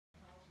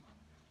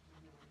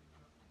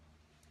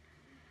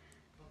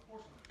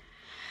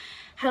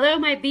Hello,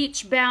 my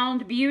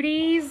beach-bound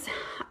beauties.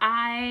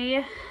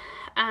 I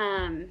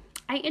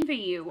envy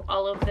you,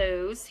 all of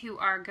those who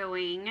are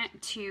going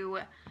to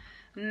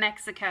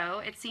Mexico.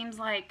 It seems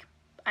like,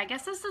 I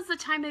guess this is the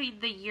time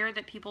of the year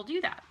that people do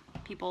that.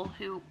 People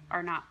who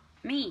are not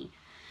me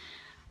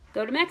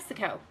go to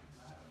Mexico.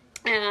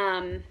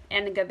 And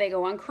they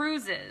go on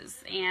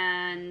cruises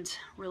and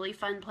really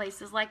fun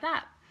places like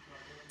that.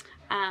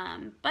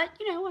 But,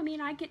 you know, I mean,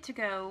 I get to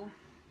go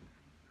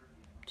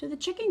to the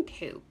chicken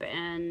coop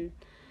and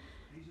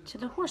to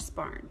the horse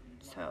barn.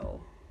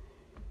 So,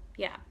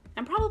 yeah.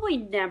 I'm probably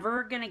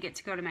never going to get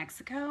to go to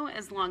Mexico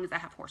as long as I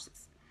have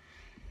horses.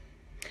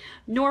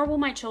 Nor will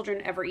my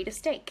children ever eat a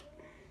steak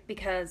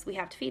because we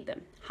have to feed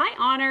them. Hi,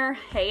 Honor.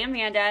 Hey,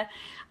 Amanda.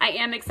 I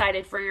am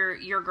excited for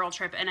your girl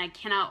trip, and I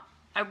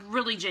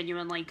really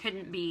genuinely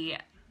couldn't be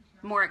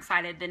more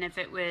excited than if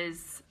it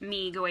was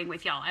me going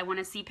with y'all. I want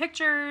to see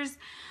pictures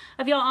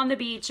of y'all on the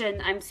beach,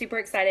 and I'm super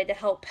excited to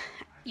help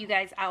you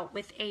guys out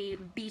with a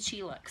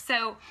beachy look.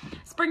 So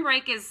spring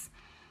break is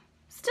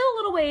still a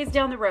little ways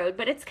down the road,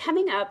 but it's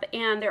coming up,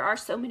 and there are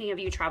so many of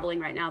you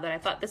traveling right now that I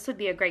thought this would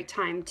be a great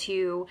time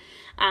to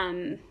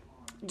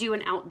do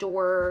an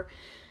outdoor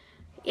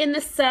in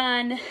the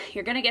sun.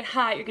 You're gonna get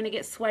hot, you're gonna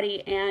get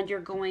sweaty, and you're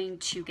going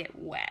to get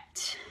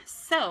wet.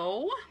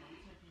 So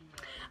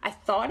I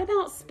thought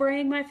about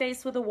spraying my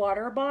face with a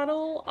water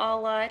bottle a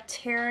la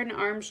Taryn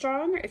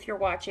Armstrong. If you're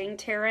watching,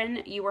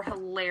 Taryn, you were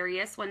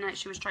hilarious one night.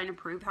 She was trying to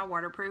prove how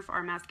waterproof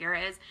our mascara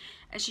is,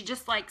 and she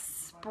just like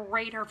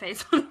sprayed her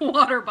face with a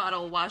water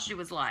bottle while she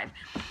was live.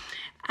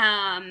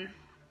 I'm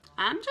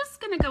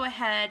just gonna go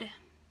ahead.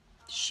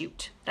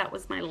 Shoot, that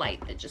was my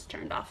light that just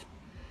turned off.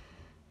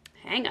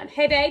 Hang on.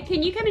 Hey babe,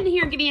 can you come in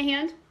here and give me a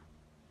hand?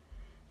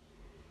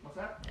 What's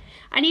that?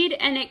 I need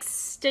an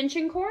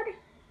extension cord.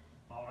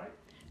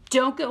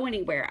 Don't go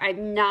anywhere.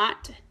 I'm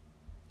not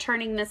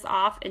turning this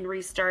off and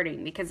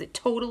restarting because it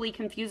totally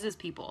confuses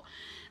people.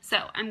 So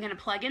I'm going to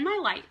plug in my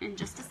light in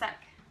just a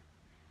sec.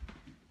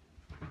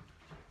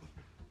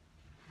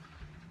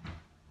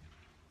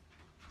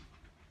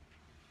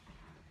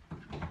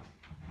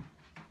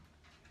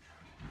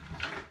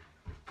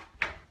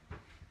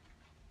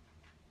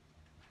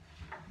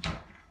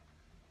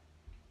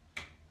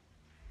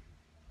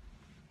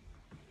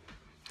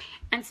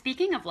 And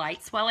speaking of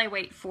lights, while I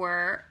wait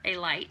for a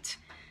light,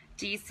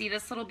 do you see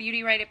this little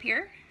beauty right up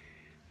here?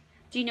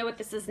 Do you know what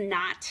this is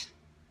not?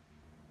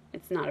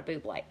 It's not a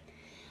boob light.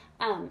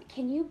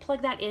 Can you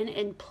plug that in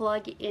and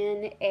plug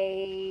in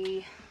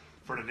a...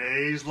 For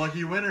today's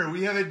lucky winner,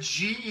 we have a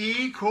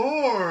GE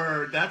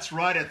cord. That's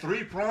right, a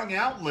 3-prong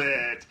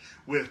outlet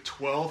with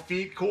 12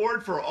 feet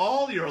cord for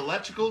all your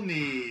electrical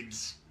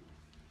needs.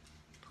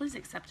 Please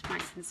accept my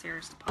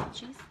sincerest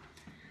apologies.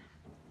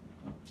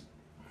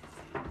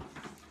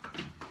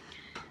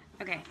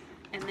 Okay,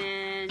 and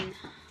then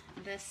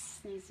this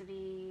needs to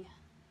be,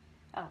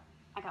 oh,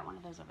 I got one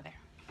of those over there.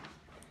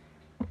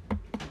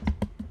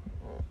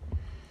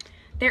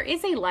 There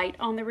is a light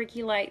on the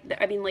Ricky Light,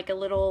 I mean like a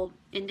little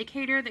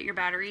indicator that your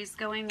battery's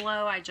going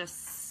low. I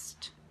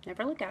just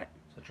never look at it.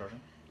 Is that charging?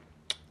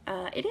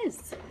 It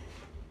is.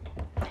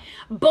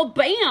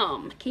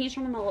 Ba-bam! Can you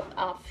turn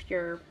off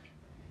your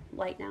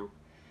light now?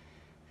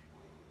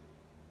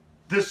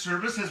 This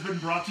service has been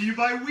brought to you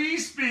by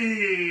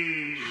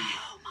WeSpeed.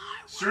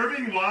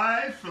 Serving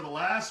live for the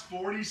last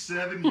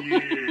 47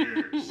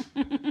 years.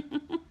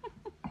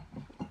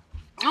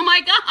 Oh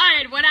my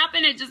God, what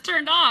happened? It just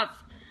turned off.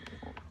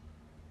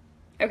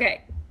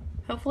 Okay,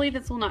 hopefully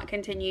this will not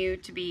continue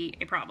to be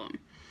a problem.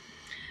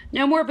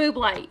 No more boob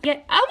light.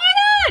 Yet. Oh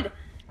my God,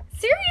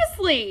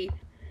 seriously.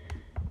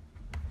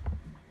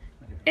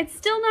 It's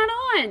still not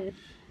on.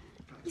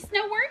 It's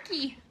no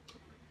worky.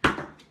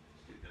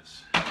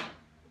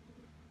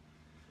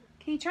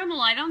 Can you turn the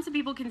light on so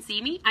people can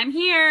see me? I'm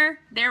here.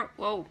 There.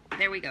 Whoa.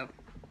 There we go.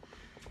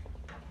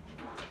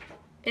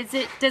 Does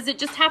it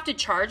just have to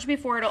charge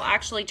before it'll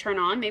actually turn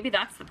on? Maybe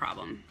that's the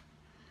problem.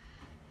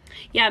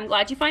 Yeah, I'm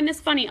glad you find this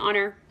funny,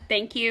 Honor.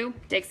 Thank you,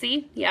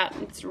 Dixie. Yeah,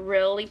 it's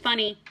really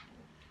funny.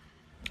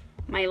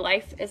 My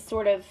life is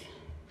sort of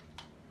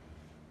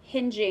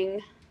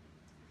hinging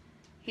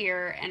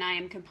here, and I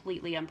am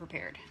completely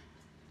unprepared.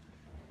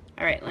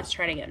 All right, let's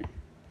try it again.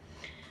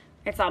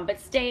 It's on, but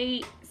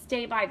stay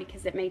by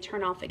because it may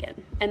turn off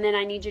again. And then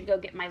I need you to go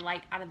get my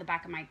light out of the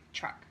back of my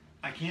truck.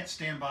 I can't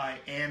stand by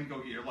and go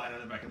get your light out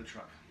of the back of the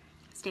truck.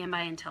 Stand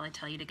by until I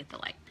tell you to get the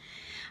light.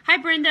 Hi,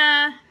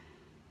 Brenda.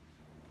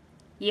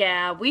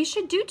 Yeah, we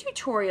should do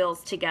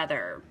tutorials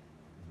together.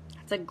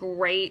 That's a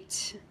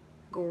great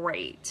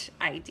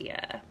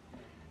idea.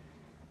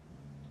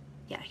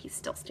 Yeah, he's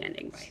still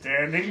standing by.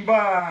 Standing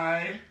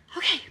by.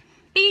 Okay,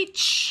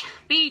 beach.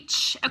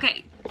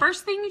 Okay,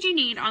 first thing you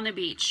need on the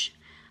beach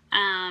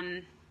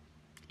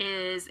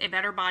is a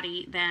better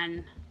body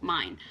than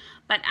mine.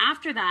 But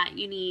after that,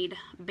 you need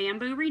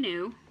Bamboo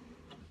Renew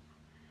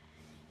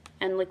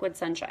and Liquid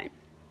Sunshine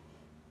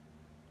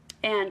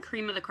and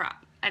Cream of the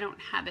Crop. I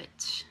don't have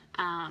it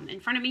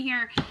in front of me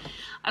here.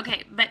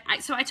 Okay, but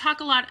So I talk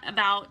a lot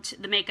about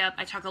the makeup.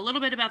 I talk a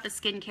little bit about the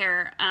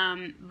skincare.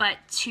 But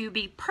to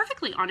be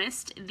perfectly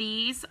honest,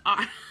 these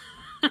are...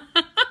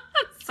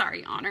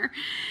 Sorry, Honor.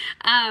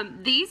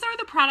 These are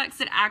the products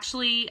that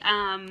actually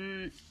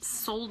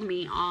sold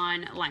me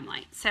on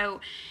LimeLight.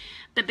 So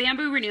the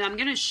Bamboo Renew, I'm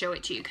going to show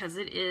it to you because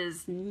it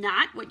is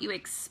not what you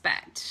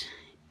expect.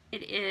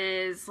 It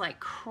is like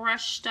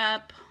crushed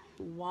up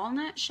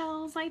walnut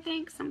shells, I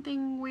think,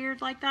 something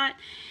weird like that.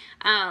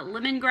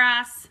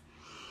 Lemongrass.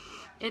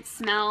 It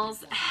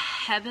smells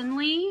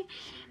heavenly.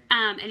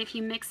 And if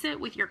you mix it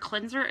with your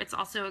cleanser, it's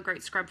also a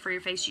great scrub for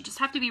your face. You just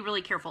have to be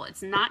really careful.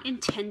 It's not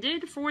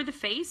intended for the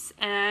face.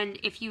 And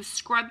if you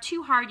scrub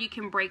too hard, you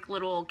can break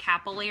little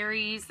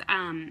capillaries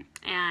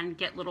and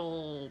get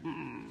little,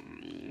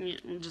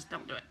 just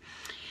don't do it.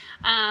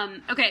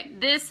 Okay,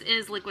 this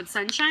is Liquid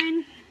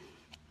Sunshine.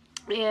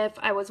 If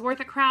I was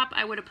worth a crap,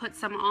 I would have put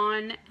some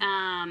on.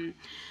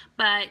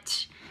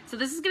 So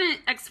this is going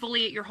to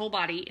exfoliate your whole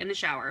body in the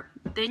shower.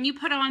 Then you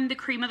put on the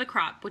cream of the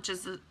crop, which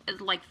is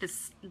like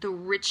the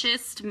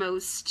richest,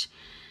 most,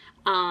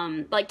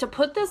 like to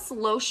put this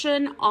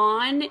lotion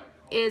on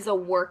is a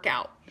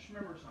workout.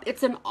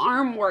 It's an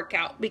arm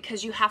workout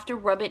because you have to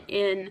rub it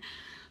in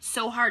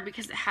so hard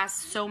because it has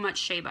so much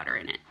shea butter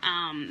in it.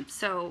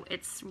 So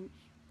it's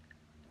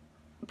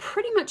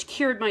pretty much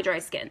cured my dry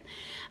skin.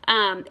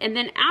 And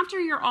then after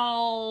you're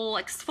all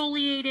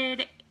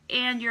exfoliated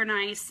and you're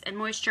nice and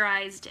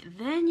moisturized,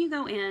 then you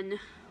go in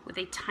with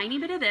a tiny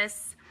bit of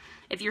this.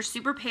 If you're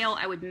super pale,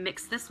 I would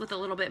mix this with a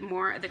little bit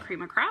more of the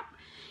cream of crop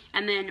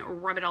and then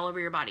rub it all over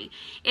your body.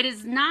 It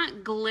is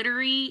not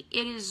glittery.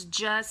 It is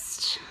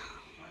just,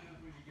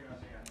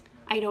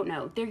 I don't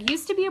know. There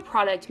used to be a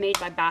product made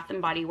by Bath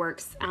and Body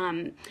Works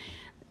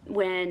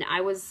when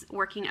I was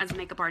working as a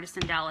makeup artist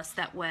in Dallas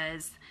that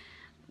was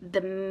the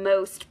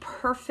most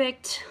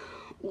perfect,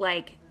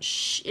 like,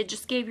 it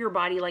just gave your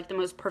body like the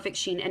most perfect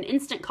sheen and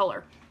instant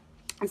color.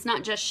 It's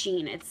not just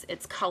sheen,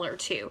 it's color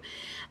too.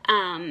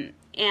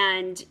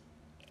 And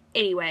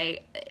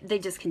anyway, they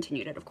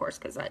discontinued it, of course,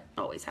 because that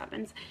always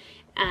happens.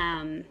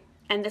 And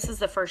this is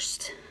the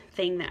first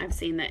thing that I've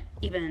seen that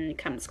even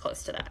comes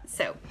close to that.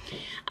 So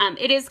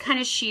it is kind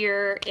of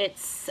sheer.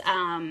 It's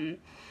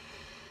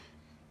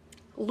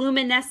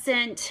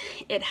luminescent.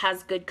 It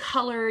has good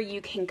color.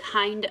 You can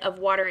kind of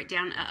water it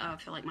down. Uh-oh, I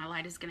feel like my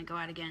light is going to go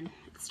out again.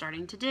 It's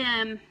starting to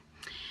dim.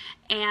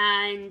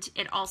 And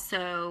it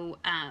also,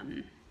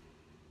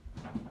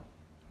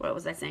 what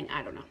was I saying?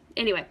 I don't know.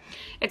 Anyway,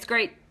 it's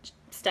great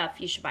stuff.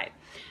 You should buy it.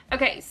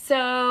 Okay,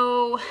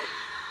 so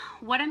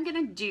what I'm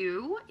going to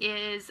do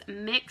is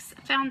mix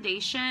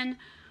foundation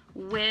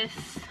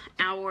with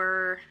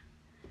our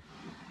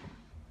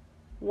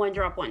One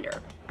Drop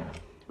Wonder,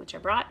 which I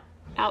brought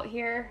out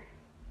here.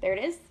 There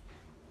it is.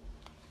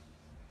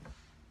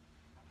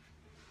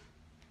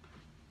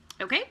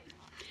 Okay,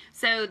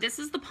 so this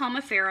is the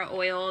Palmifera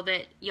oil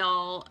that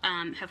y'all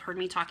have heard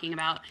me talking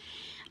about.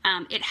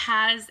 It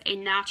has a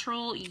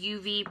natural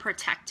UV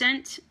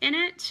protectant in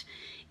it.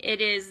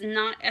 It is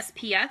not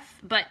SPF,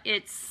 but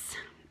it's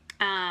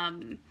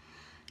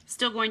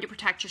still going to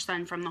protect your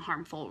sun from the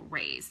harmful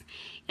rays.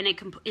 And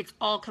it's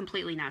all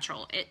completely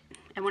natural.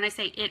 And when I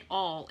say it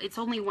all, it's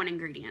only one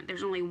ingredient.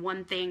 There's only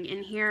one thing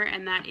in here,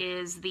 and that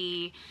is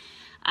the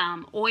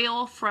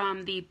oil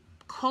from the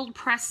cold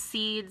pressed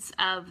seeds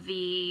of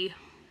the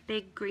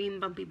big green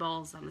bumpy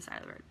balls on the side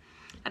of the road.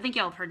 I think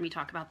y'all have heard me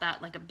talk about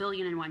that like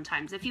 1,000,000,001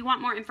 times. If you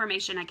want more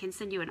information, I can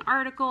send you an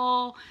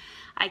article.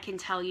 I can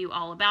tell you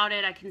all about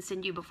it. I can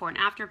send you before and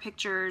after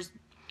pictures.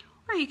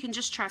 Or you can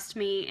just trust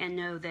me and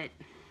know that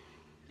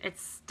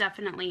it's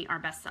definitely our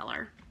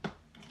bestseller.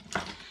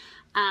 So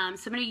I'm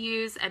going to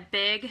use a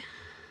big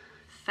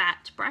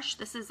fat brush.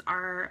 This is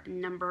our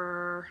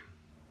number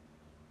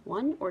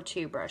 1 or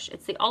 2 brush.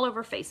 It's the all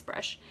over face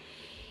brush.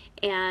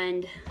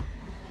 And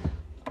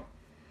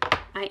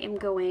I am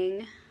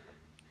going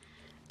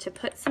to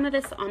put some of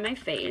this on my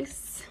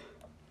face,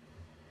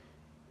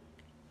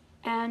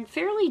 and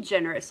fairly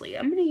generously.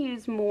 I'm going to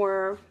use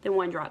more than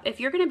 1 drop. If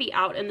you're going to be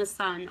out in the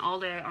sun all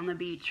day on the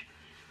beach,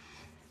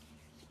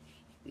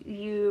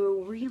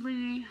 you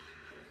really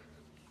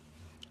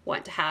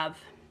want to have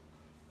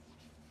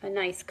a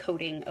nice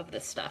coating of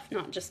this stuff,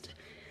 not just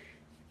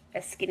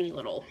a skinny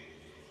little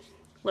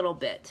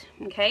bit,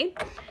 okay?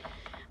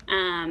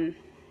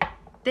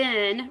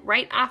 Then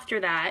right after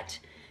that,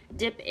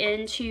 dip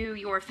into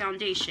your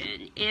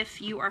foundation.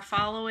 If you are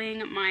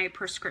following my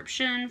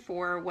prescription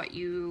for what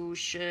you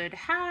should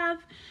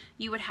have,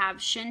 you would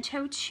have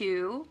Shinto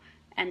 2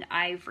 and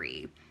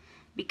Ivory.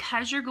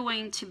 Because you're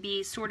going to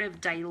be sort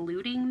of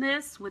diluting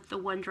this with the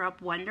One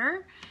Drop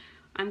Wonder,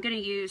 I'm going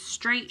to use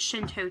straight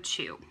Shinto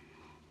 2.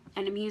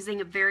 And I'm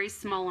using a very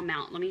small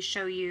amount. Let me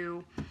show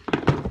you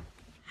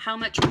how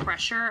much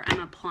pressure I'm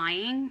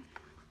applying.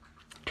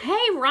 Hey,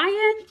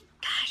 Ryan!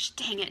 Gosh,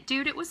 dang it,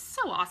 dude. It was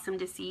so awesome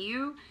to see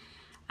you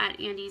at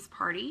Andy's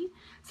party.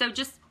 So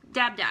just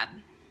dab, dab,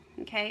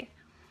 okay?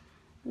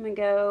 I'm going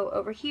to go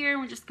over here.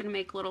 We're just going to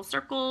make little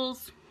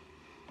circles.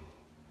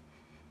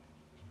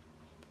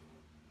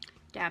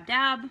 Dab,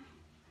 dab.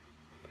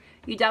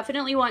 You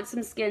definitely want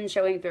some skin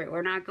showing through.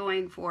 We're not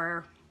going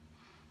for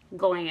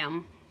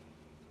glam.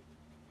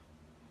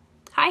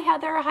 Hi,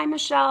 Heather. Hi,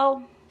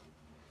 Michelle.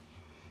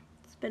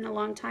 It's been a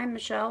long time,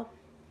 Michelle.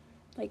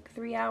 Like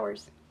 3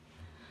 hours.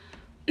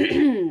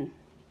 Okay.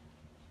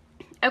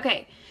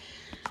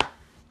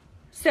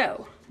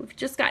 So, we've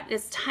just got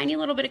this tiny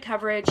little bit of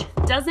coverage.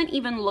 Doesn't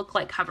even look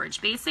like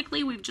coverage.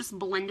 Basically, we've just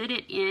blended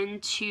it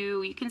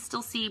into, you can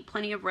still see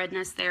plenty of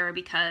redness there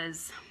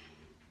because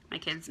my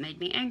kids made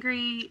me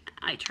angry.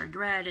 I turned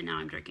red and now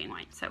I'm drinking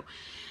wine. So,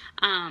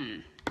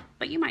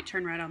 but you might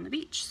turn red on the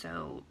beach.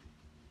 So,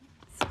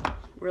 it's a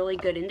really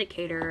good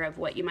indicator of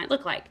what you might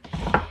look like.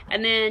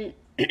 And then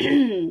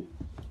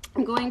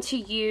I'm going to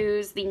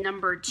use the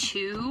number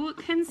 2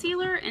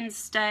 concealer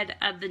instead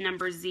of the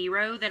number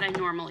 0 that I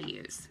normally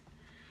use.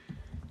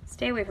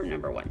 Stay away from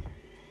number 1.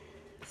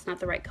 It's not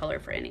the right color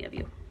for any of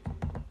you.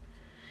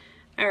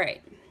 All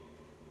right.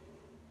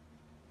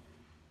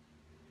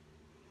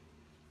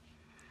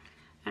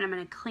 And I'm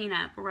going to clean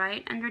up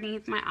right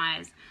underneath my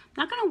eyes. I'm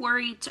not going to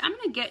worry. I'm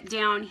going to get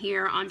down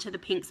here onto the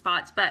pink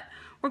spots, but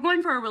we're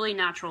going for a really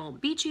natural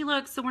beachy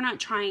look, so we're not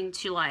trying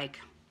to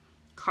like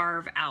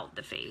carve out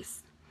the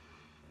face.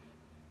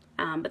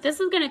 But this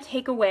is going to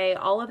take away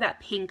all of that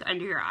pink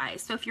under your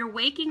eyes. So if you're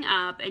waking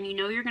up and you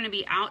know you're going to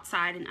be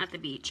outside and at the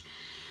beach,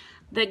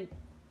 the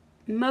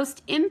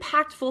most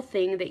impactful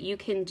thing that you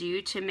can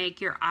do to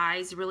make your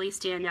eyes really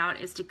stand out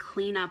is to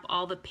clean up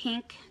all the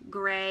pink,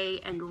 gray,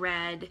 and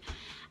red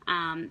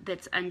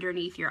that's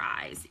underneath your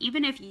eyes.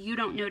 Even if you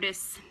don't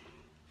notice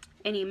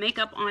any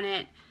makeup on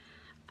it,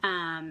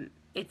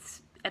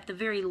 it's at the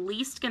very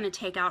least going to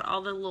take out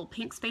all the little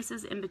pink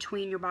spaces in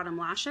between your bottom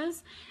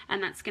lashes,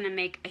 and that's going to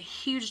make a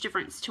huge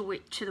difference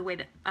to the way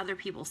that other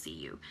people see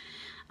you.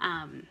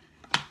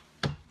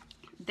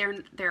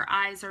 Their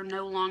eyes are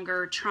no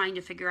longer trying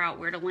to figure out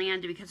where to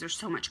land because there's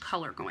so much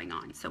color going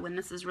on. So when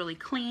this is really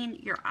clean,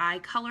 your eye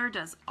color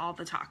does all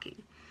the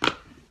talking.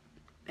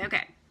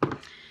 Okay,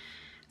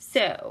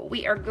 so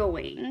we are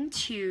going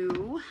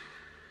to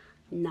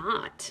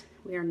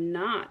we are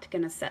not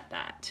going to set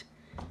that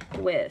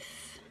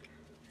with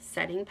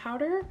setting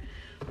powder.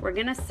 We're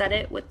going to set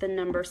it with the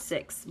number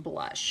 6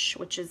 blush,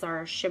 which is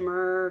our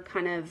shimmer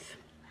kind of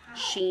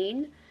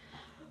sheen.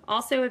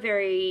 Also a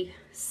very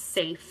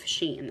safe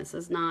sheen. This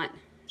is not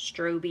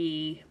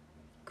strobe-y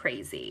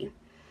crazy.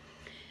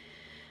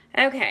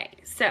 Okay,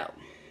 so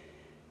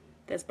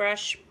this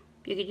brush,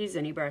 you could use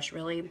any brush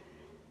really,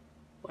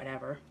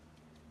 whatever.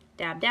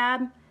 Dab,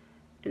 dab,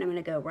 and I'm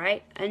going to go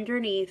right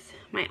underneath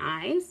my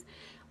eyes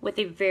with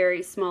a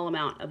very small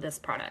amount of this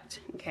product.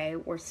 Okay,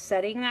 we're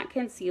setting that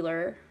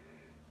concealer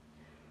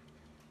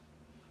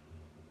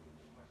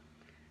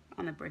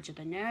on the bridge of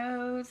the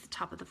nose, the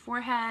top of the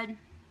forehead,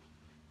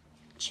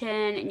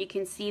 chin, and you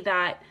can see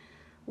that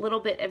little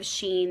bit of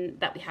sheen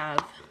that we have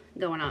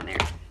going on there.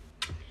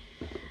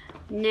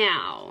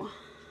 Now,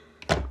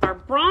 our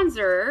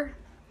bronzer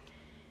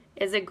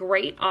is a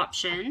great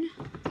option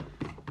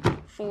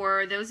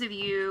for those of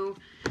you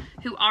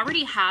who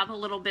already have a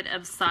little bit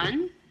of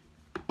sun.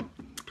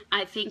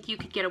 I think you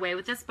could get away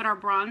with this, but our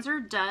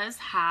bronzer does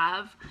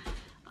have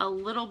a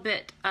little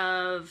bit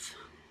of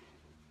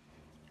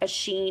a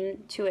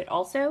sheen to it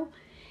also.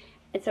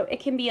 And so it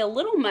can be a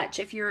little much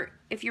if you're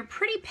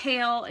pretty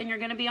pale and you're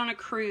going to be on a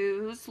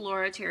cruise.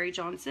 Laura Terry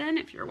Johnson,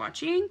 if you're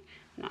watching,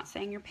 I'm not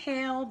saying you're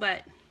pale,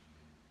 but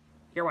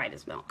you're white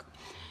as milk.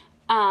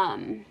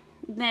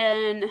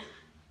 Then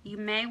you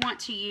may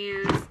want to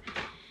use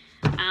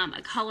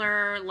a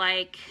color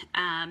like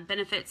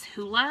Benefit's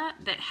Hoola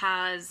that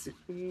has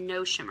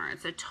no shimmer.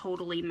 It's a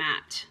totally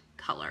matte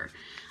color,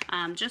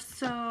 just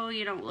so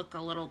you don't look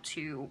a little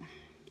too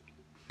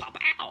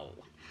pow.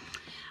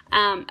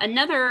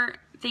 Another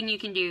thing you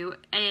can do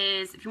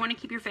is, if you want to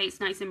keep your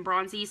face nice and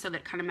bronzy so that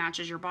it kind of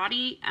matches your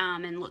body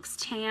and looks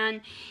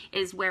tan,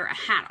 is wear a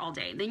hat all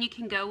day. Then you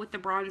can go with the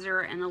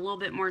bronzer and a little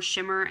bit more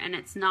shimmer, and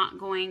it's not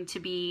going to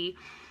be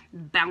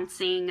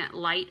bouncing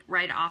light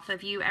right off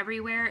of you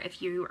everywhere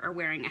if you are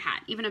wearing a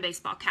hat, even a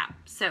baseball cap.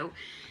 So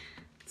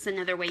it's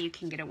another way you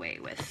can get away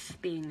with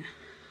being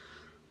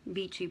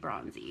beachy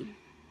bronzy.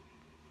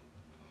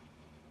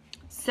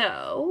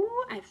 So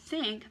I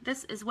think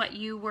this is what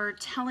you were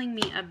telling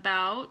me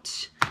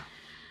about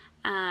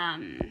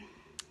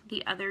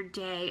the other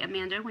day,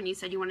 Amanda, when you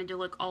said you wanted to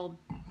look all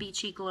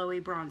beachy,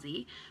 glowy,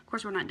 bronzy. Of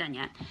course, we're not done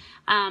yet.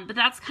 But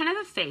that's kind of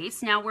the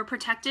face. Now we're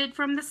protected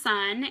from the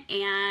sun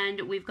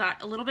and we've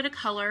got a little bit of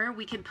color.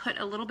 We could put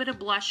a little bit of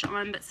blush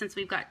on, but since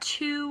we've got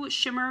 2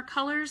 shimmer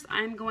colors,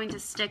 I'm going to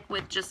stick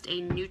with just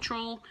a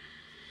neutral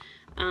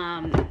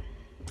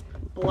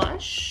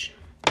blush.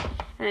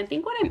 And I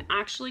think what I'm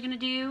actually going to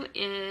do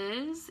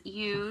is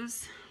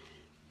use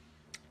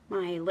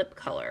my lip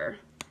color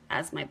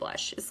as my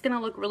blush. It's going to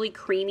look really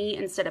creamy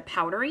instead of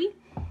powdery.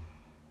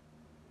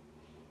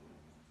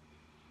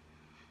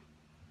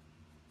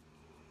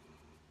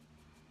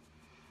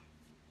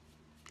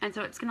 And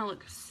so it's going to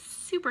look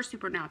super,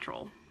 super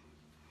natural.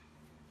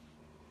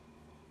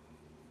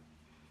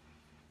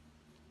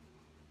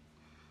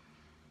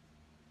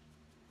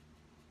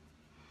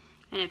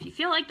 And if you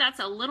feel like that's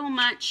a little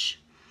much,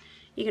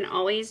 you can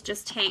always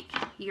just take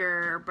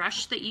your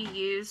brush that you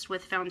used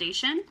with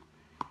foundation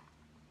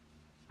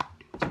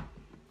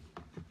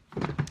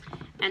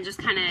and just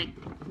kind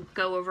of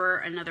go over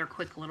another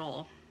quick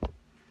little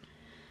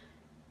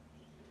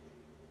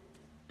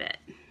bit.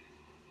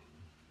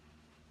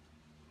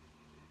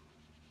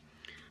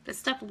 This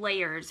stuff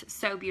layers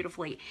so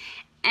beautifully.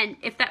 And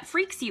if that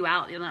freaks you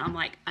out, I'm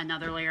like,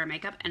 another layer of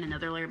makeup and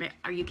another layer of makeup.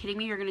 Are you kidding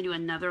me? You're gonna do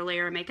another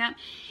layer of makeup?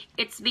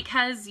 It's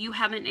because you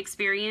haven't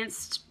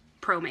experienced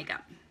pro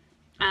makeup.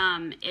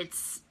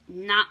 It's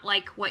not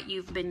like what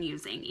you've been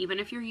using. Even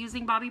if you're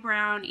using Bobbi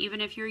Brown,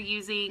 even if you're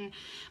using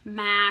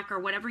MAC or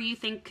whatever you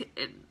think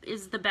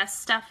is the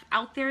best stuff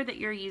out there that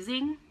you're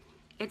using,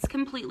 it's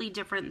completely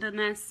different than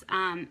this,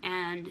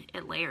 and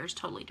it layers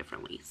totally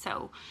differently.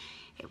 So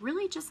it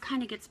really just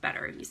kind of gets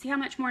better. You see how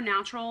much more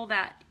natural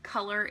that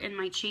color in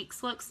my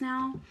cheeks looks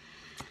now?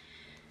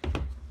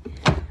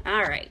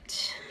 All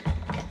right,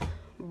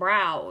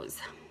 brows.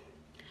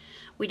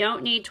 We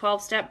don't need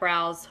 12-step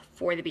brows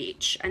for the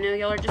beach. I know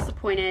y'all are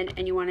disappointed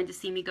and you wanted to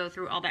see me go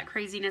through all that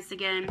craziness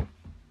again.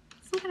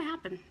 It's not gonna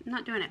happen. I'm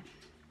not doing it.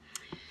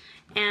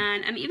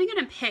 And I'm even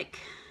gonna pick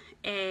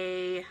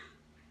a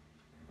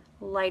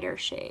lighter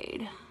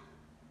shade.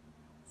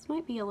 This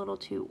might be a little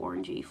too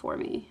orangey for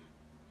me.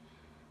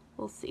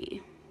 We'll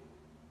see.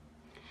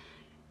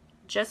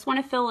 Just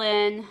want to fill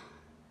in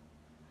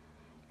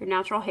your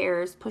natural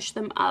hairs, push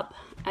them up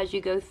as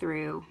you go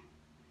through.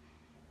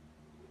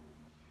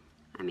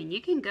 I mean,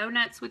 you can go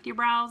nuts with your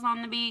brows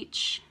on the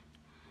beach,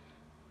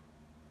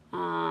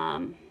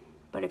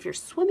 but if you're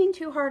swimming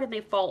too hard and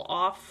they fall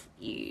off,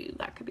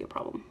 that could be a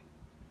problem.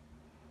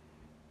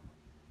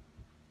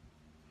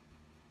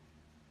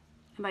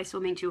 And by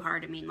swimming too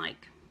hard, I mean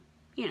like,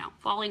 you know,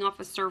 falling off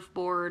a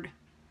surfboard,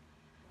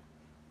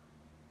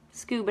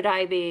 scuba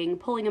diving,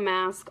 pulling a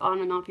mask on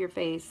and off your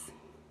face.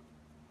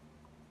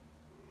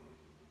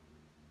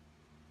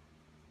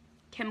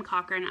 Kim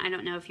Cochran, I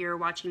don't know if you're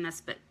watching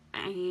this, but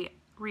I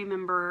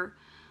remember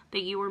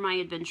that you were my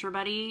adventure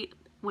buddy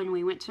when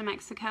we went to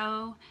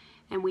Mexico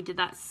and we did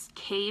that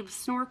cave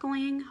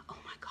snorkeling. Oh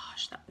my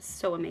gosh, that was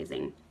so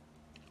amazing.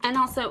 And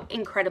also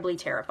incredibly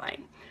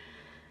terrifying.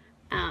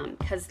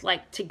 Because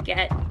like to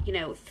get, you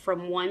know,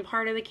 from one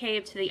part of the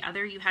cave to the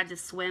other, you had to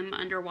swim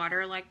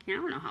underwater. Like, I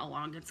don't know how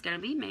long it's gonna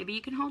be. Maybe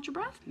you can hold your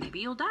breath. Maybe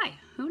you'll die.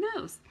 Who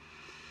knows?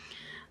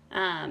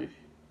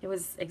 It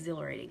was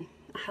exhilarating.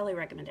 I highly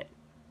recommend it.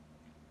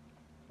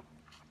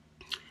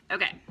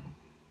 Okay,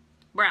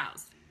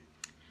 brows.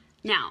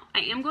 Now,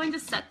 I am going to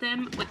set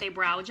them with a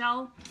brow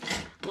gel.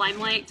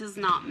 LimeLight does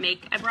not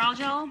make a brow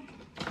gel.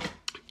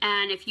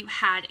 And if you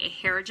had a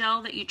hair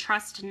gel that you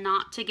trust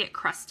not to get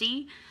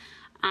crusty,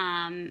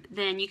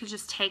 then you could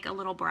just take a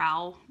little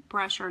brow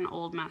brush or an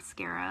old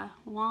mascara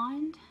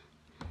wand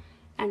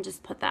and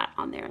just put that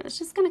on there. It's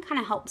just going to kind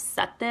of help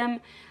set them,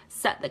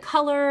 set the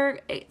color.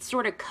 It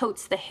sort of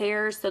coats the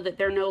hair so that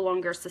they're no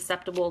longer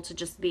susceptible to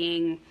just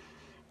being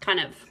kind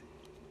of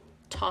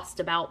tossed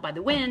about by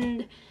the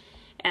wind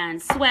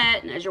and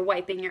sweat, and as you're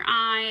wiping your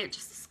eye, it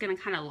just is going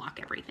to kind of lock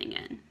everything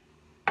in.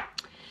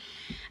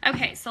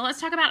 Okay, so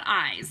let's talk about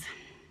eyes.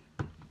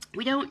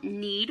 We don't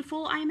need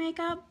full eye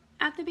makeup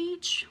at the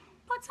beach,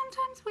 but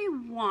sometimes we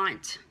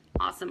want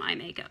awesome eye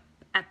makeup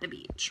at the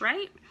beach,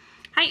 right?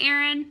 Hi,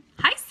 Erin.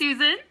 Hi,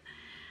 Susan.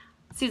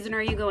 Susan,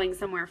 are you going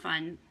somewhere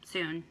fun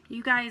soon?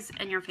 You guys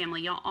and your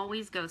family, y'all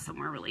always go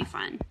somewhere really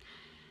fun.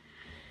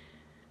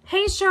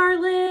 Hey,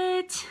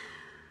 Charlotte.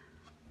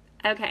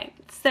 Okay,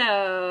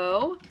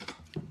 so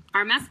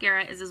our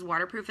mascara is as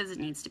waterproof as it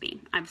needs to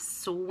be. I've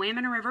swam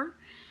in a river.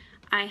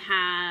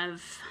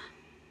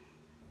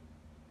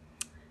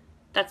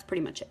 That's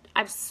pretty much it.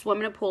 I've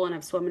swum in a pool and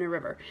I've swum in a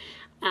river.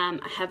 I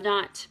have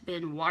not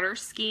been water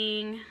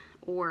skiing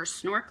or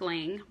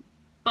snorkeling,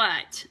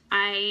 but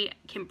I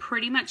can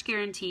pretty much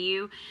guarantee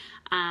you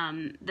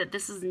that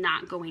this is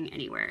not going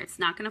anywhere. It's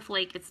not going to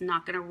flake. It's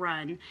not going to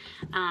run.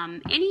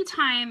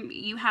 Anytime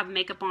you have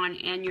makeup on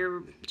and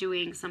you're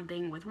doing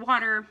something with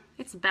water,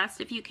 it's best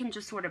if you can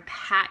just sort of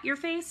pat your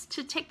face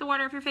to take the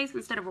water off your face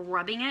instead of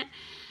rubbing it.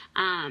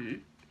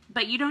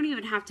 But you don't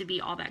even have to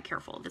be all that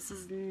careful. This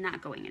is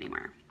not going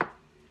anywhere.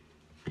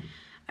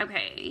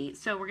 Okay,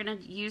 so we're gonna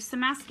use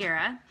some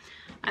mascara.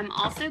 I'm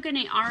also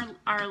gonna,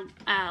 our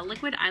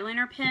liquid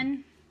eyeliner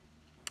pen,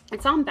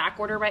 it's on back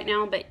order right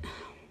now, but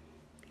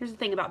here's the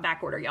thing about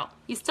back order, y'all.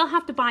 You still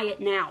have to buy it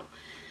now,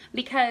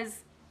 because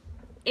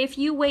if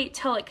you wait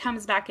till it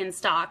comes back in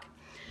stock,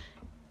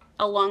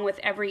 along with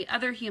every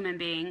other human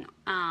being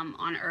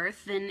on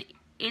earth, then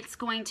it's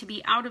going to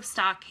be out of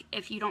stock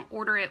if you don't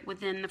order it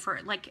within the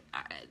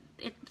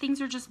things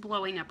are just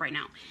blowing up right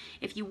now.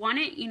 If you want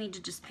it, you need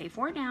to just pay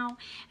for it now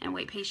and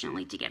wait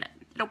patiently to get it.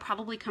 It'll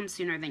probably come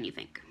sooner than you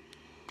think.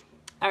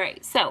 All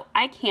right, so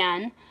I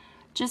can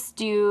just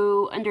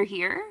do under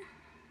here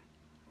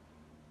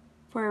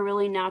for a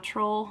really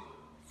natural,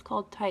 it's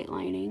called tight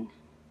lining.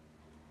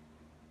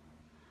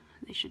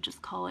 They should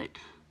just call it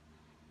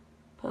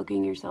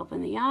poking yourself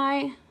in the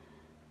eye,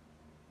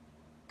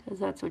 because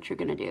that's what you're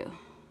gonna do.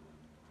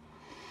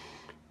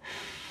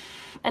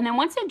 And then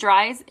once it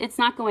dries, it's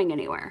not going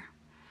anywhere.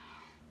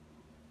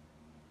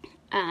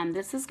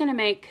 This is gonna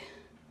make,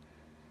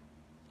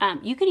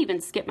 you could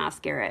even skip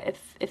mascara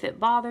if it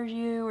bothers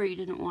you or you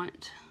didn't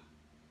want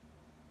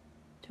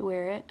to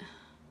wear it.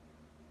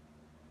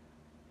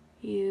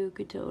 You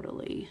could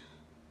totally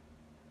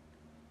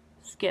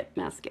skip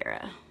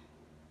mascara.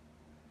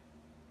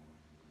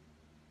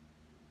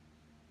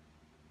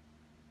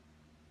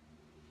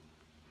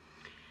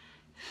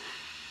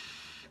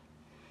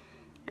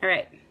 All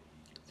right,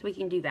 so we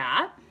can do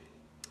that.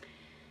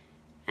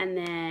 And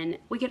then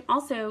we can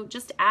also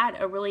just add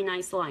a really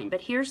nice line.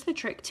 But here's the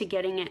trick to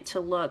getting it to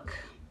look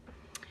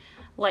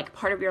like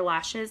part of your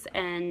lashes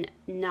and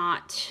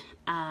not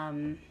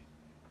a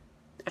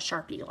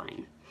Sharpie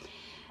line.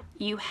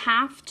 You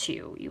have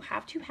to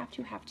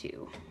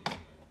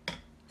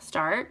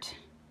start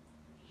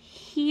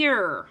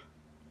here,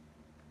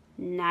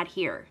 not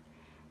here.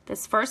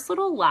 This first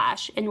little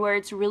lash, and where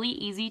it's really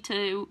easy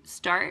to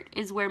start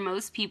is where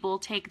most people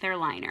take their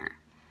liner.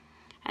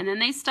 And then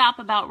they stop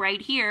about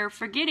right here,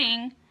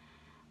 forgetting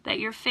that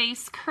your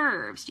face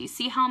curves. Do you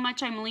see how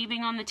much I'm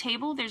leaving on the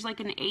table? There's like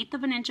 1/8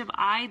 of an inch of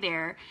eye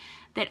there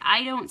that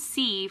I don't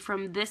see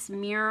from this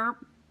mirror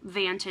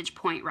vantage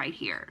point right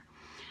here.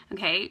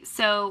 Okay,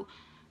 so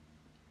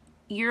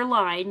your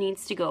line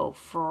needs to go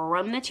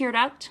from the tear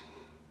duct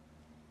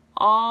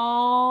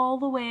all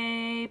the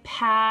way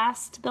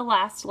past the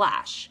last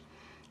lash.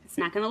 It's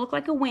not going to look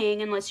like a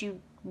wing unless you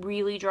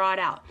really draw it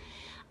out.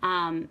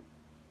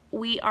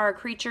 We are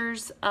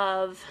creatures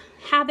of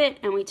habit,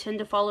 and we tend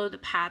to follow the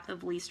path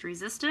of least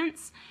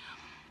resistance.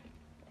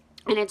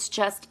 And it's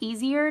just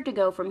easier to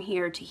go from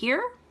here to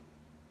here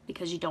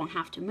because you don't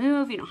have to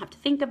move, you don't have to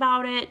think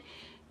about it.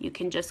 You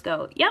can just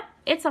go, yep,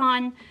 it's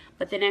on.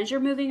 But then as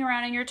you're moving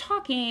around and you're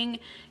talking,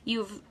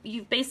 you've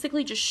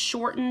basically just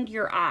shortened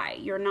your eye.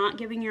 You're not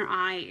giving your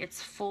eye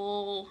its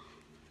full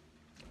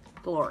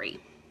glory.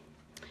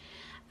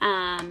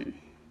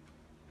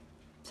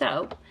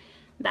 So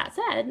that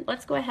said,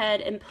 let's go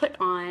ahead and put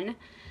on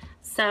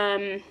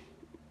some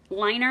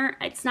liner.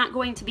 It's not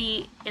going to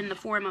be in the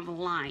form of a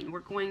line.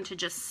 We're going to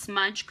just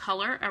smudge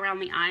color around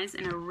the eyes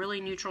in a really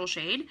neutral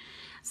shade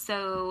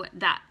so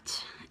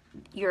that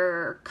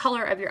your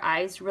color of your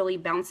eyes really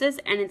bounces,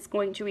 and it's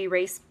going to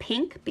erase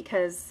pink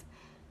because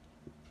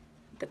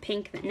the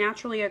pink that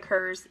naturally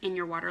occurs in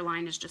your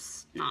waterline is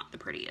just not the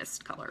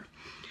prettiest color.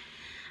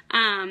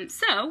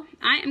 So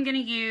I am going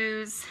to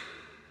use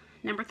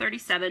number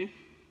 37.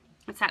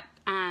 What's that?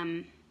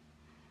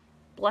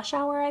 Blush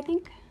Hour, I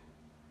think.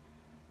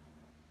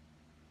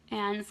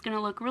 And it's going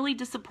to look really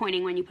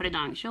disappointing when you put it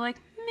on. You're like,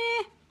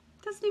 meh,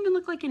 doesn't even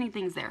look like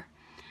anything's there.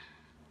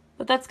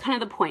 But that's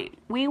kind of the point.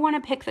 We want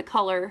to pick the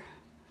color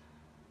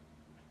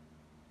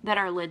that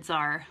our lids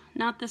are,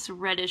 not this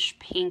reddish,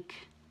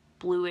 pink,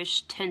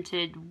 bluish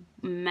tinted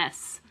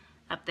mess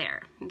up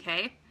there,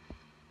 okay?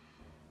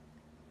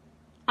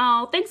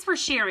 Oh, thanks for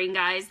sharing,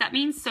 guys. That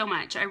means so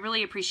much. I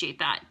really appreciate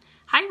that.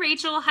 Hi,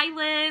 Rachel. Hi,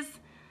 Liz.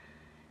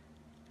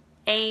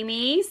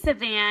 Amy,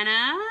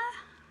 Savannah.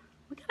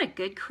 We got a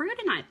good crew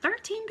tonight.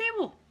 13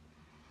 people.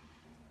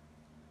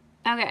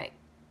 Okay.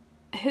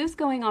 Who's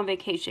going on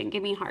vacation?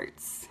 Give me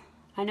hearts.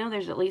 I know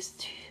there's at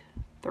least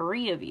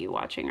 3 of you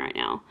watching right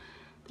now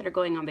that are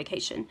going on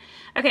vacation.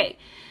 Okay.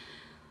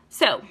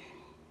 So,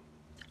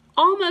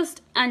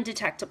 almost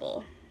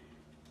undetectable.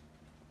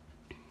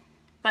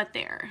 But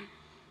there.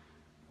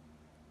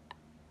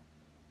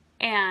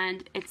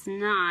 And it's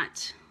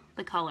not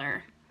the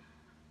color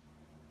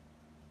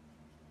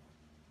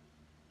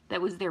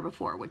that was there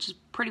before, which is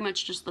pretty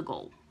much just the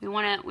goal. We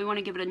want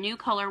to give it a new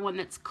color, one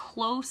that's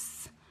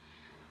close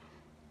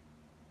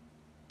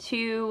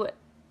to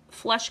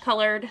flesh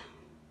colored.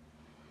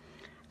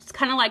 It's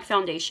kind of like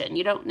foundation.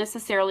 You don't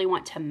necessarily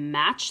want to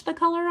match the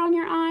color on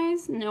your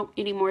eyes, no,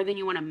 any more than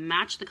you want to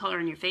match the color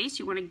on your face.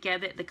 You want to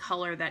give it the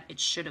color that it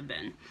should have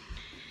been.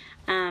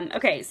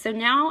 Okay, so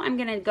now I'm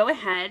gonna go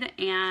ahead,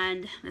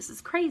 and this is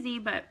crazy,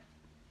 but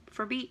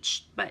for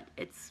beach, but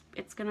it's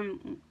gonna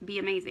be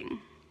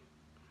amazing.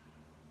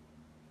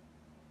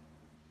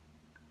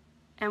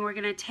 And we're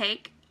gonna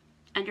take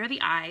under the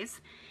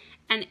eyes,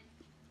 and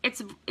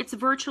it's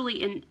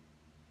virtually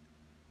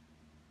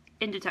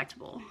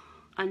indetectable.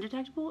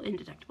 Undetectable?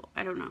 Indetectable.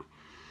 I don't know.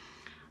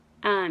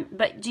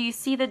 But do you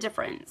see the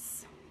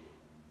difference?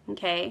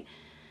 Okay.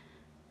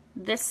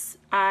 This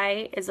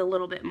eye is a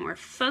little bit more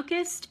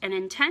focused and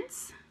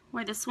intense,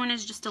 where this one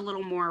is just a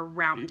little more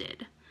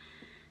rounded.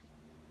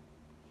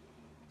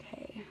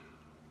 Okay.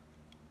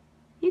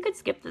 You could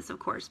skip this, of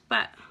course,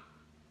 but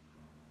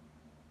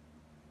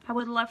I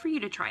would love for you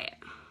to try it.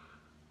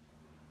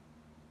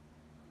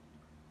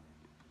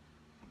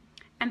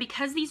 And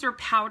because these are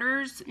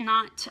powders,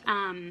 not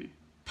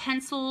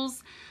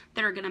pencils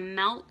that are going to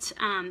melt,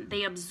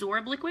 they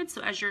absorb liquid.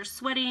 So as you're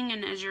sweating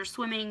and as you're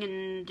swimming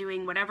and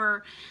doing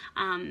whatever,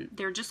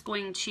 they're just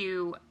going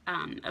to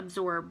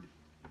absorb,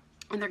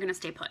 and they're going to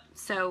stay put.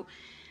 So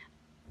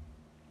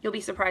you'll be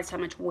surprised how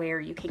much wear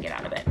you can get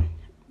out of it. I'm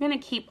going to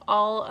keep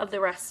all of the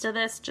rest of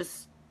this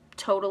just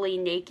totally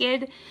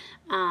naked.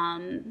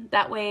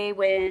 That way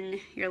when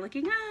you're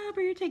looking up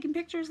or you're taking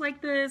pictures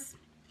like this,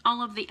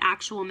 all of the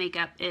actual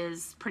makeup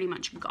is pretty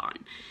much gone.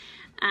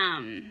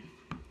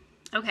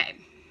 Okay,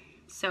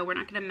 so we're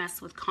not going to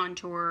mess with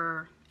contour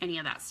or any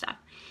of that stuff.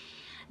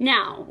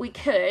 Now, we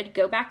could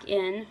go back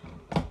in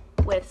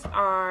with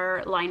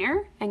our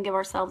liner and give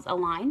ourselves a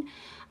line,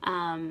 but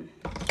I'm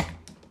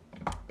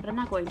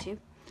not going to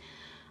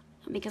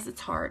because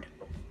it's hard,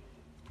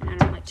 and I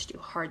don't like to do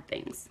hard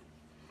things.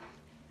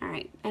 All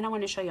right, and I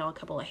want to show y'all a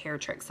couple of hair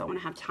tricks, so I want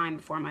to have time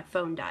before my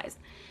phone dies.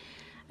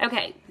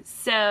 Okay,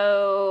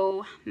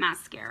 so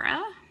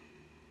mascara.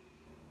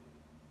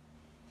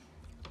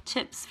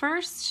 Tips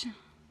first.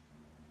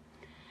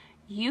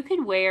 You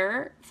could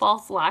wear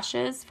false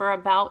lashes for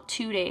about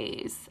 2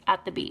 days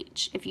at the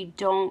beach if you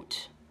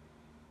don't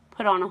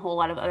put on a whole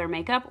lot of other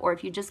makeup, or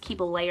if you just keep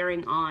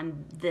layering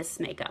on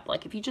this makeup.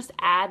 Like if you just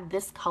add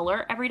this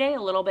color every day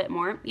a little bit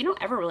more, you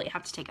don't ever really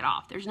have to take it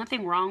off. There's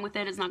nothing wrong with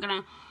it. It's not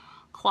gonna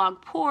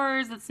clog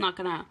pores. It's not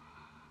gonna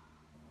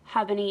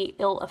have any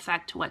ill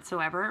effect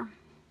whatsoever.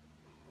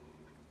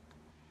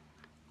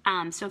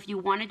 So if you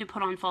wanted to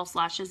put on false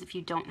lashes, if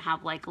you don't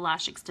have like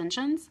lash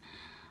extensions,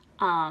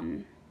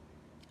 I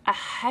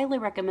highly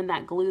recommend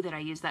that glue that I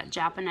use, that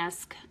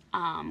Japanese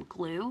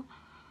glue.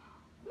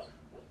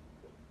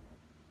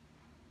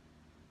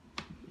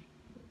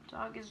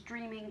 Dog is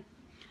dreaming.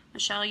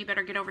 Michelle, you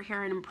better get over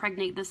here and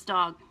impregnate this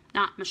dog.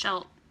 Not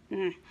Michelle.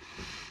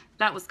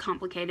 That was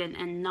complicated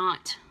and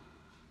not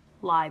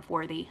live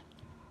worthy.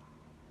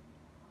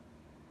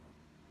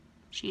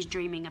 She's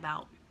dreaming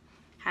about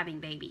having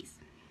babies.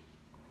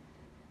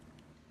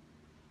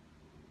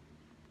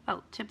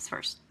 Oh, tips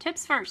first.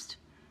 Tips first.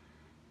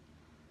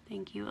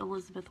 Thank you,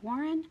 Elizabeth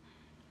Warren.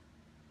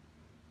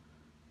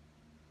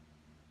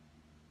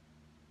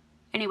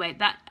 Anyway,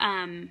 that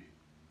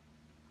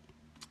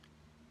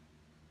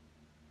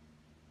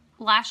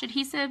lash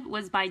adhesive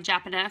was by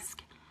Japanese,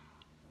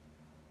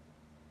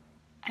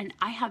 and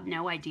I have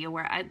no idea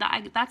where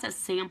that's a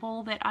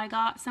sample that I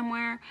got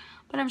somewhere,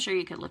 but I'm sure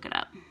you could look it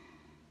up.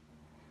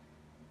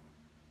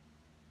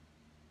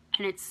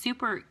 And it's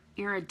super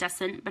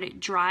iridescent, but it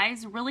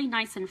dries really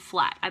nice and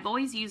flat. I've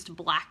always used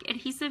black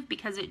adhesive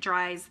because it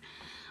dries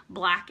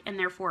black and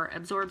therefore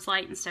absorbs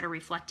light instead of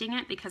reflecting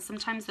it, because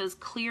sometimes those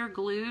clear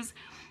glues,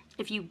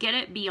 if you get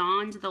it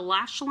beyond the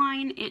lash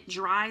line, it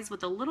dries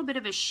with a little bit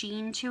of a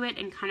sheen to it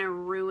and kind of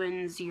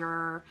ruins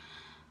your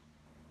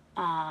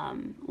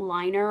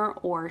liner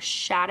or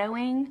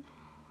shadowing.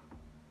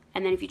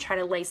 And then if you try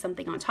to lay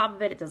something on top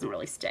of it, it doesn't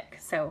really stick.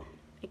 So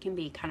it can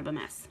be kind of a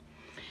mess.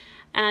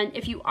 And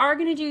if you are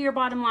going to do your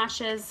bottom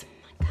lashes,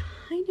 I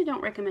kind of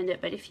don't recommend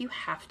it, but if you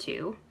have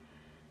to,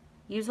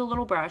 use a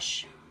little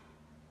brush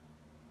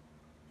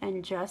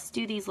and just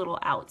do these little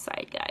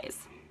outside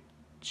guys.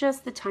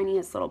 Just the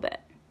tiniest little bit.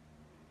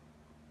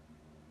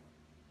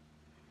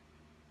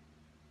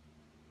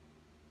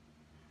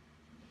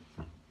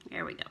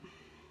 There we go.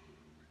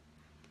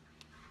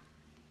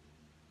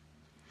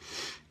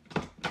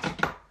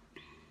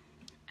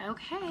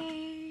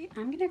 Okay,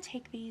 I'm going to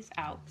take these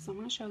out, so I'm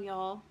going to show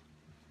y'all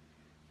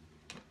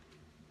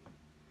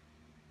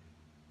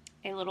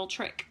a little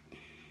trick.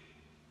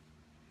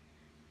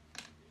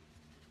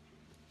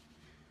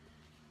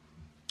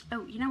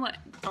 Oh, you know what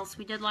else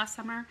we did last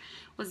summer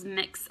was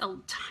mix a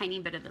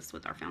tiny bit of this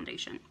with our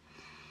foundation.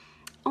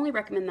 Only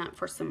recommend that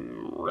for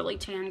some really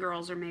tan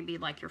girls, or maybe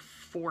like your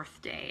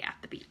 4th day at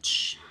the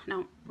beach. I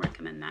don't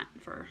recommend that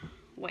for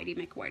Whitey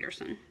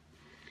McWhiterson.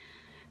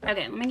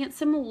 Okay, let me get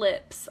some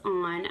lips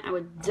on. I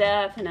would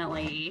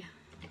definitely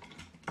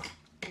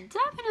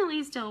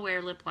still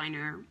wear lip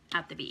liner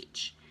at the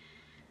beach,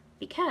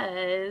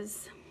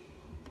 because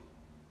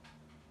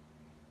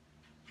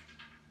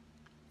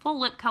full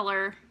lip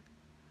color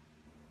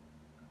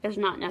is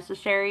not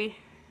necessary.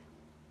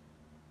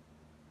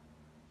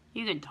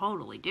 You can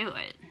totally do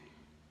it,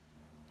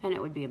 and it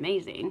would be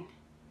amazing,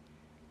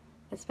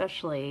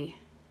 especially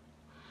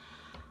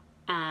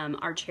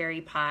our cherry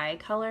pie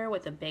color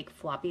with a big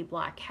floppy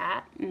black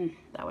hat.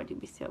 That would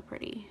be so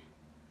pretty.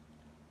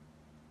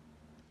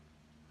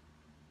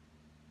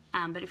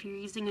 But if you're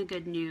using a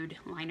good nude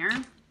liner,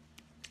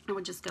 I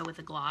would just go with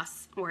a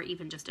gloss or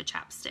even just a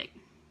chapstick.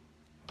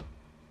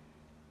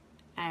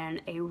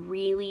 And a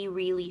really,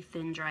 really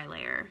thin dry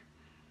layer.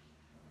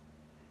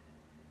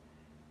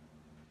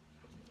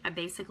 I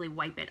basically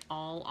wipe it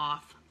all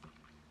off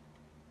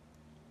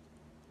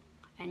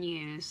and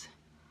use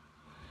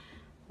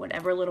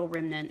whatever little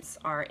remnants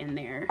are in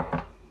there.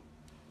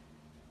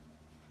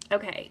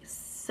 Okay,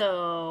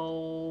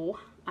 so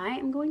I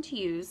am going to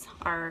use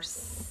our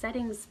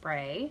setting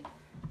spray.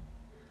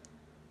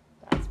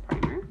 That's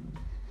primer.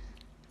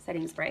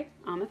 Setting spray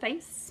on my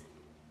face.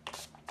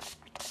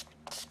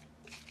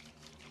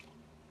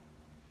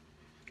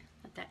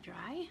 Let that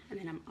dry, and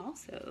then I'm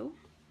also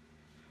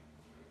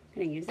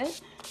going to use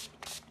it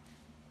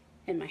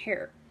in my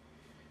hair.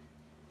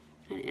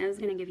 And it is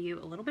going to give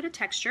you a little bit of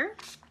texture.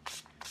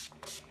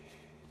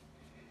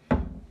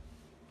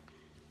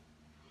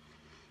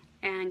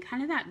 And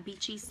kind of that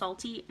beachy,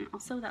 salty, and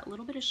also that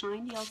little bit of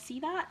shine. Do y'all see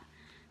that?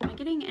 Am I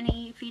getting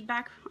any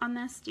feedback on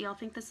this? Do y'all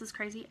think this is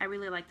crazy? I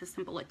really like this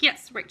simple look.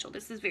 Yes, Rachel,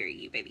 this is very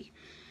you, baby.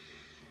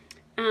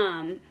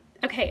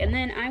 Okay, and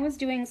then I was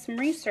doing some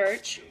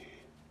research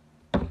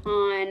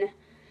on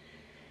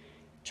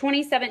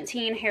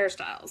 2017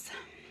 hairstyles.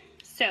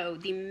 So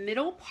the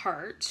middle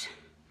part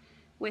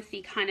with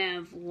the kind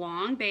of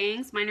long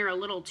bangs, mine are a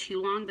little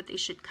too long, but they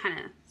should kind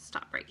of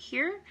stop right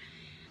here,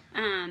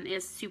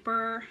 is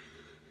super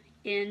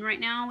in right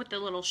now with the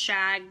little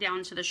shag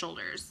down to the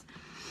shoulders.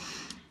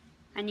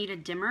 I need a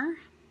dimmer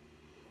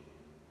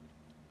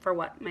for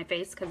what? My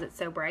face, because it's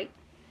so bright.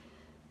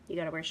 You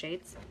gotta wear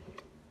shades.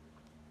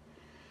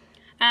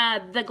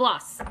 The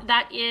gloss,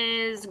 that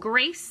is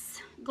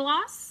Grace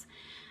Gloss.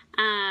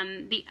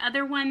 The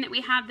other one that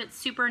we have that's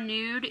super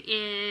nude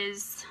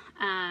is,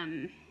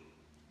 oh,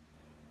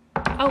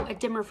 a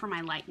dimmer for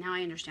my light. Now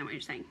I understand what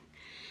you're saying.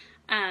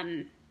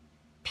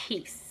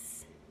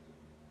 Peace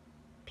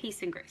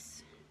and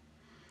Grace.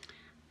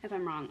 If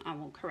I'm wrong, I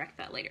will correct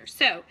that later.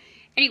 So,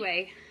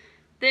 anyway,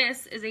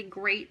 this is a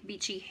great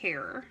beachy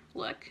hair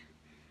look.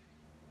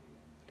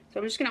 So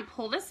I'm just gonna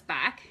pull this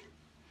back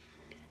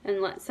and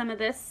let some of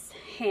this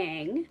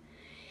hang.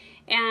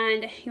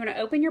 And you wanna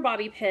open your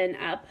bobby pin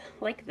up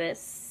like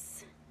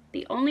this.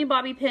 The only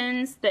bobby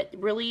pins that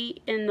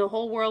really in the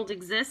whole world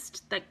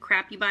exist, the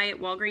crap you buy at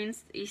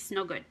Walgreens, is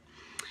no good.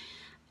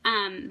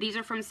 These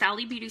are from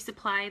Sally Beauty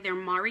Supply. They're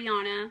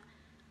Mariana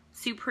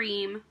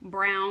Supreme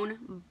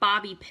brown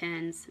bobby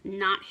pins,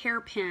 not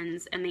hair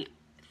pins, and I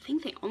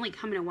think they only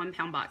come in a 1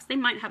 pound box. They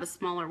might have a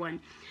smaller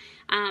one.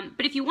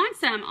 But if you want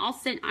some,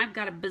 I've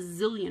got a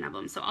bazillion of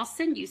them, so I'll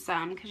send you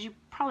some because you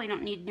probably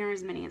don't need near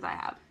as many as I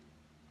have.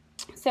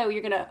 So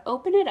you're gonna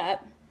open it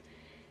up,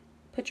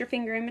 put your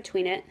finger in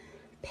between it,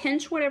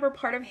 pinch whatever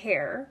part of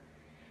hair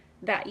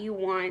that you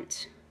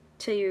want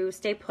to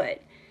stay put.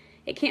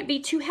 It can't be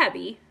too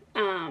heavy,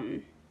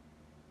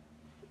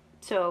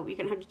 so you're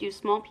gonna have to do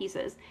small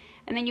pieces.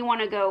 And then you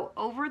wanna go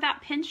over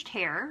that pinched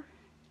hair,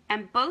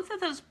 and both of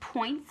those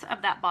points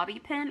of that bobby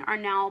pin are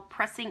now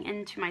pressing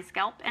into my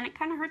scalp, and it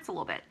kind of hurts a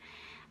little bit.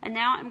 And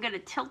now I'm gonna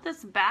tilt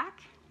this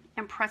back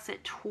and press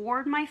it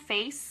toward my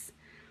face,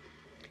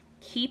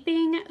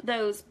 keeping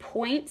those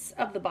points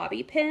of the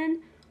bobby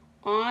pin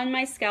on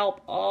my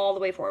scalp all the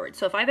way forward.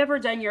 So if I've ever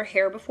done your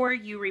hair before,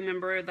 you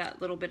remember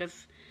that little bit of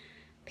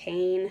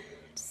pain,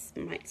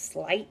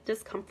 slight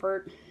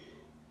discomfort.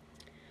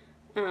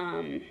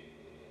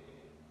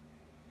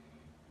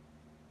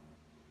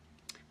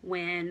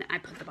 When I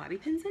put the bobby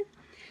pins in,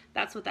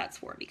 that's what that's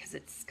for, because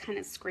it's kind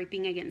of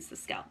scraping against the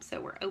scalp.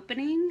 So we're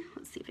opening,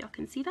 let's see if y'all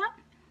can see that.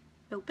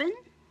 Open,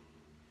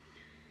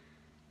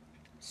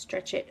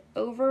 stretch it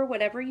over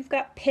whatever you've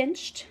got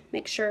pinched.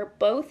 Make sure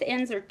both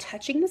ends are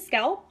touching the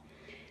scalp.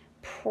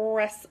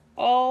 Press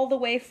all the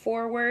way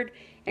forward,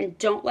 and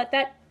don't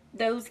let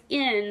those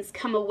ends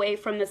come away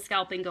from the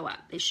scalp and go up.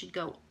 They should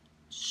go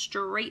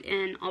straight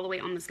in all the way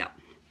on the scalp.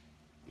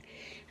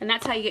 And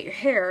that's how you get your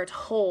hair to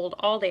hold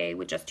all day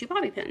with just 2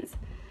 bobby pins.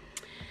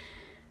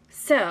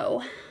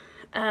 So,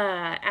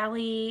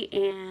 Allie,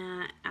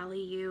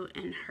 you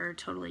and her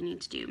totally need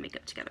to do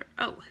makeup together.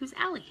 Oh, who's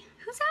Allie?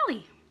 Who's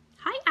Allie?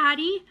 Hi,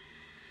 Addie.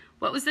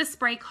 What was this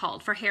spray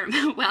called for hair?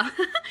 Well,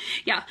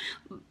 yeah.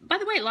 By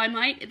the way,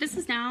 LimeLight, this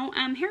is now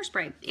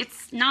hairspray.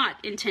 It's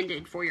not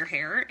intended for your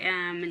hair,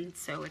 and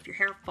so if your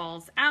hair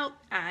falls out,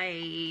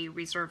 I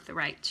reserve the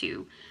right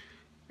to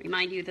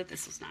remind you that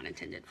this was not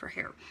intended for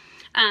hair.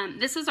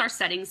 This is our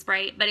setting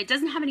spray, but it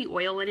doesn't have any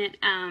oil in it,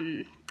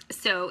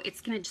 so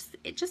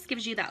it just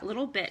gives you that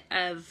little bit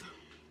of,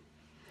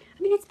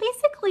 I mean, it's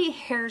basically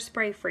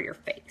hairspray for your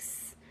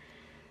face.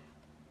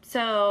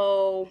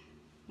 So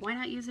why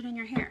not use it in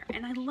your hair?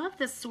 And I love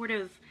this sort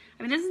of,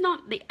 I mean, this is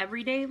not the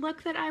everyday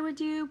look that I would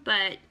do,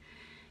 but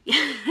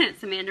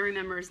Amanda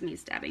remembers me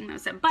stabbing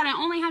those up. But I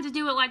only had to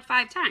do it like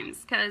 5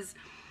 times because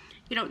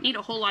you don't need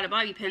a whole lot of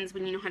bobby pins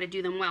when you know how to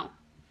do them well.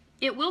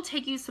 It will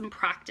take you some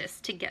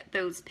practice to get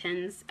those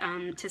pins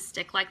to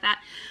stick like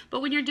that.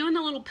 But when you're doing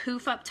the little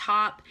poof up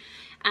top,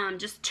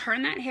 just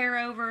turn that hair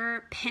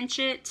over, pinch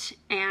it,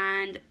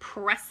 and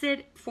press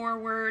it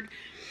forward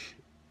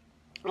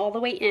all the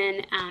way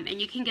in, and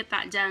you can get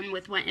that done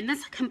with one. And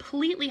this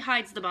completely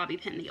hides the bobby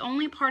pin. The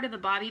only part of the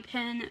bobby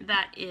pin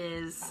that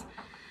is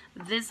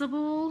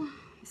visible,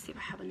 let's see if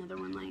I have another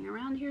one laying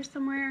around here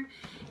somewhere,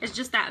 is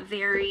just that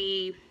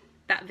very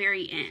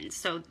end.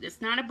 So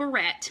it's not a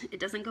barrette. It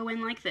doesn't go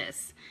in like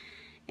this.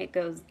 It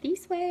goes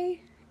this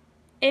way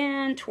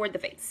and toward the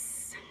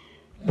face.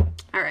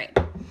 All right.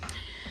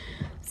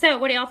 So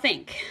what do y'all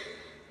think?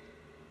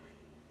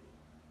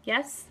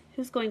 Yes?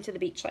 Who's going to the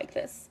beach like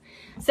this?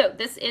 So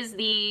this is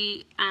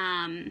the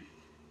 10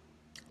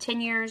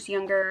 years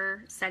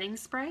younger setting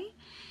spray.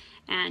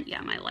 And yeah,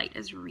 my light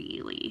is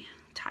really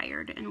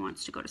tired and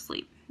wants to go to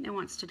sleep. It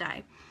wants to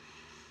die.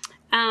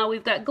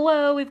 We've got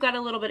glow, we've got a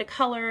little bit of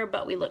color,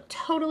 but we look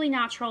totally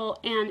natural.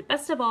 And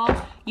best of all,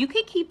 you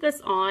could keep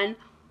this on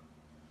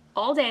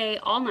all day,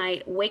 all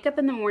night, wake up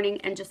in the morning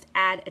and just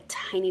add a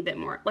tiny bit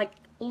more. Like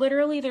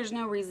literally there's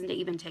no reason to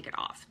even take it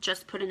off.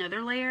 Just put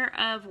another layer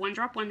of One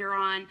Drop Wonder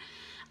on,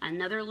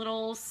 another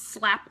little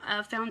slap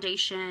of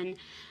foundation.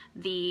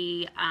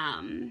 We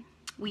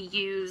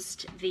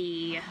used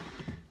the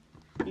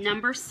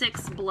number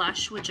 6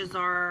 blush, which is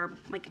our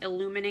like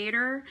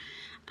illuminator.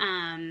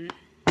 And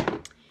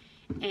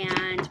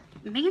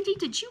Mandy,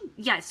 did you?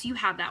 Yes, you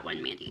have that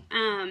one, Mandy.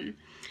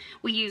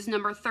 We used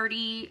number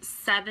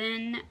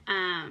 37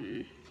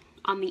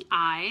 on the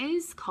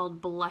eyes,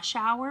 called Blush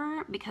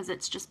Hour, because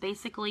it's just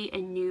basically a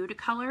nude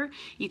color.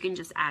 You can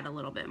just add a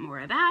little bit more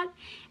of that.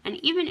 And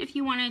even if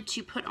you wanted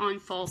to put on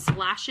false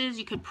lashes,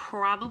 you could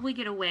probably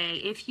get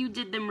away, if you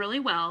did them really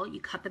well, you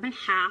cut them in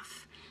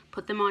half,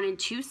 put them on in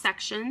 2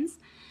 sections,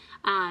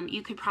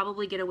 you could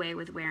probably get away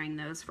with wearing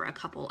those for a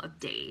couple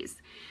of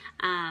days.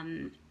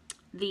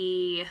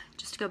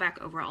 Just to go back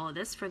over all of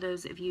this for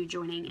those of you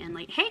joining in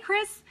late, hey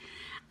Chris,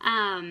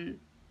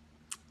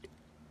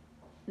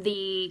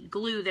 the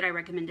glue that I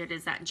recommended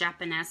is that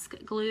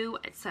Japanesque glue.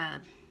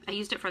 I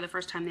used it for the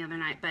first time the other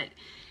night, but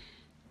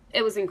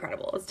it was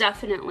incredible. It's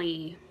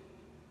definitely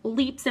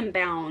leaps and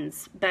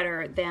bounds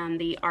better than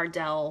the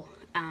Ardell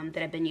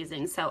that I've been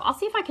using. So I'll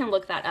see if I can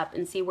look that up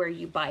and see where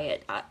you buy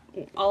it.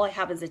 All I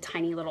have is a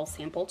tiny little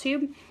sample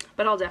tube,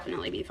 but I'll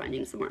definitely be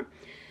finding some more.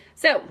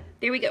 So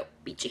there we go.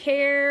 Beachy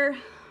hair,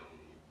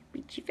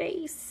 beachy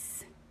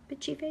face.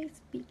 Beachy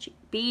face,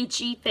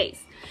 beachy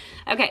face.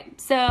 Okay,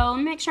 so let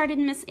me make sure I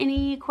didn't miss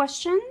any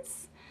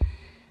questions.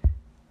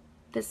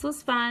 This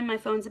was fun. My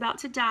phone's about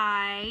to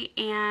die.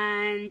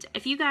 And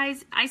if you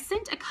guys, I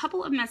sent a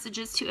couple of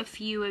messages to a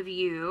few of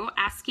you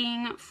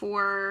asking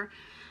for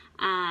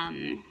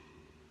some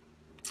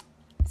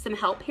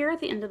help here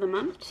at the end of the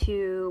month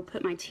to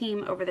put my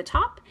team over the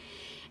top.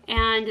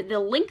 And the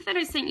link that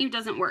I sent you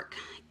doesn't work.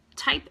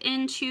 Type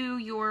into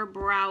your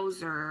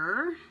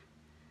browser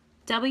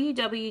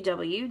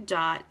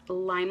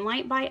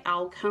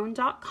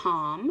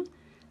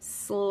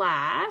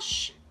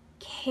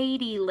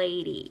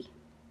www.limelight.alcone.com/KatyLady,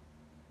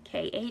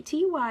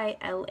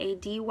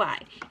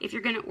 KatyLady, if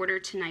you're going to order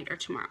tonight or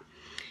tomorrow.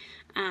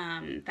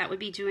 That would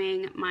be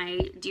doing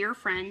my dear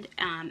friend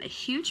a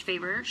huge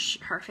favor.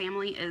 Her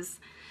family is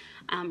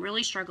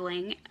really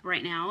struggling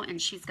right now, and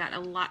she's got a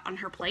lot on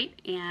her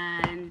plate,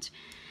 and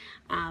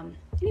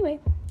anyway,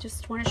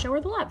 just want to show her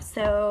the love.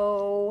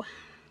 So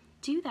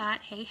do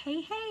that. Hey,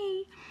 hey,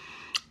 hey.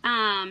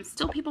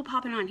 Still people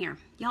popping on here.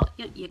 Y'all,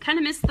 you kind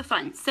of missed the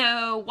fun.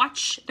 So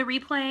watch the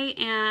replay,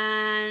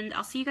 and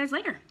I'll see you guys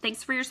later.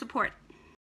 Thanks for your support.